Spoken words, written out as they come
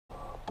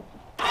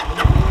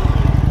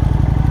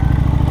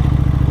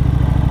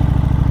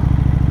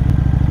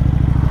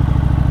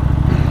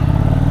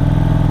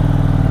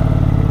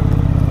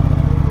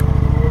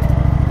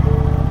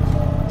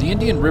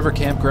Indian River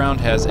Campground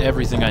has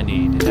everything I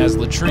need. It has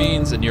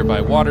latrines, a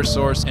nearby water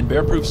source, and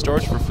bear-proof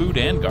storage for food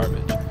and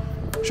garbage.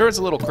 Sure, it's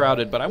a little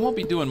crowded, but I won't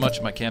be doing much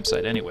at my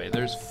campsite anyway.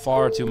 There's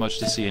far too much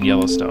to see in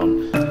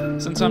Yellowstone.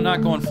 Since I'm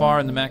not going far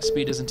and the max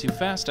speed isn't too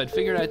fast, I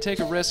figured I'd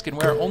take a risk and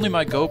wear only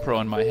my GoPro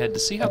on my head to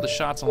see how the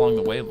shots along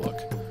the way look.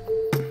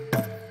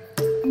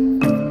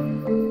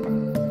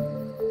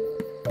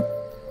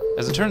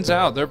 As it turns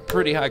out, they're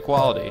pretty high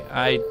quality.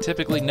 I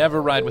typically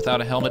never ride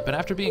without a helmet, but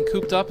after being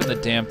cooped up in the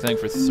damn thing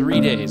for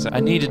 3 days, I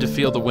needed to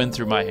feel the wind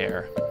through my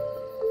hair.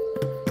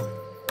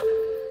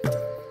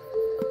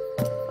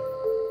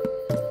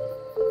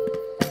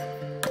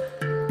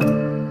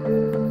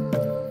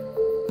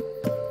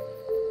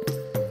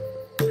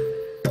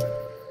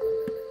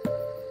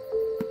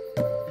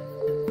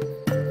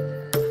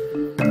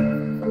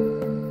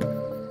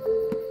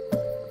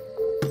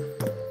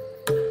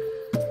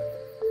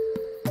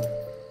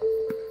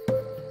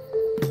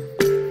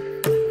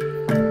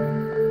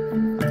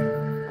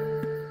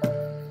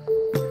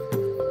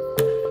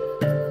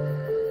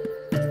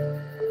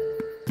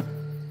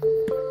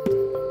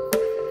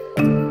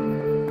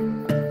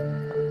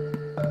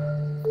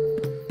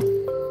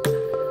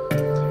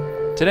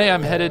 Today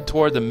I'm headed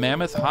toward the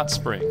Mammoth Hot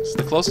Springs,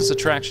 the closest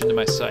attraction to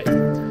my site.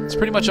 It's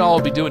pretty much all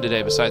I'll be doing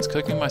today besides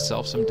cooking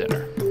myself some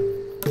dinner.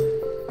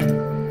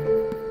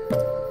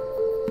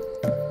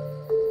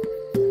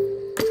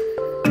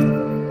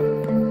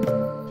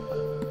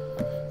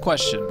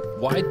 Question: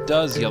 why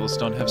does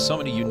Yellowstone have so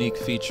many unique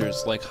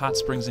features like hot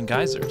springs and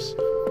geysers?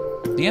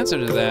 The answer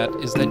to that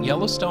is that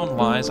Yellowstone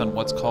lies on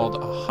what's called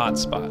a hot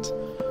spot.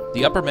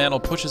 The upper mantle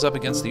pushes up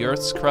against the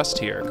Earth's crust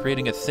here,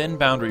 creating a thin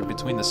boundary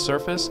between the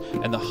surface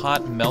and the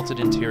hot, melted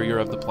interior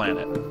of the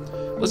planet.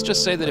 Let's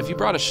just say that if you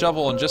brought a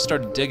shovel and just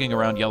started digging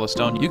around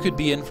Yellowstone, you could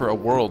be in for a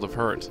world of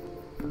hurt.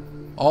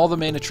 All the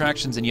main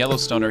attractions in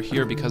Yellowstone are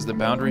here because the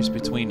boundaries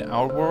between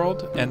our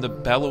world and the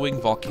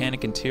bellowing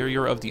volcanic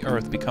interior of the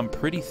Earth become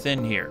pretty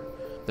thin here.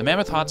 The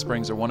Mammoth Hot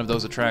Springs are one of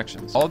those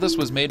attractions. All of this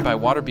was made by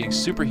water being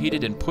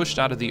superheated and pushed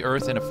out of the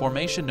Earth in a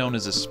formation known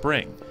as a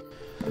spring.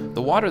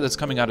 The water that's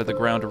coming out of the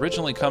ground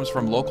originally comes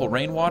from local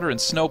rainwater and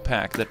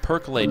snowpack that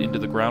percolate into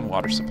the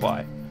groundwater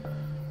supply.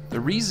 The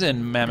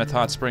reason Mammoth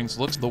Hot Springs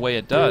looks the way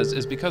it does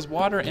is because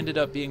water ended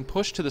up being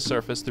pushed to the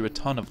surface through a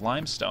ton of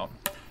limestone.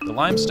 The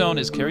limestone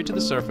is carried to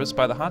the surface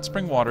by the hot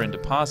spring water and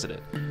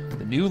deposited.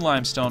 The new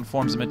limestone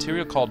forms a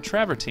material called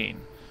travertine.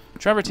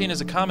 Travertine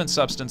is a common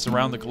substance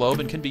around the globe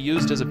and can be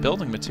used as a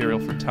building material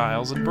for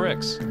tiles and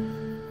bricks.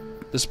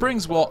 The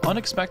springs will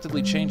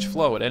unexpectedly change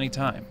flow at any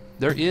time.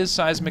 There is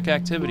seismic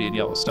activity in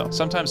Yellowstone.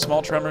 Sometimes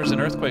small tremors and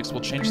earthquakes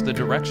will change the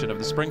direction of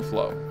the spring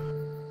flow.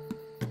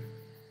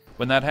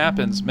 When that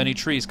happens, many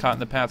trees caught in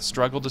the path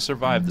struggle to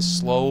survive the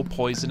slow,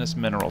 poisonous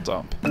mineral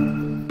dump.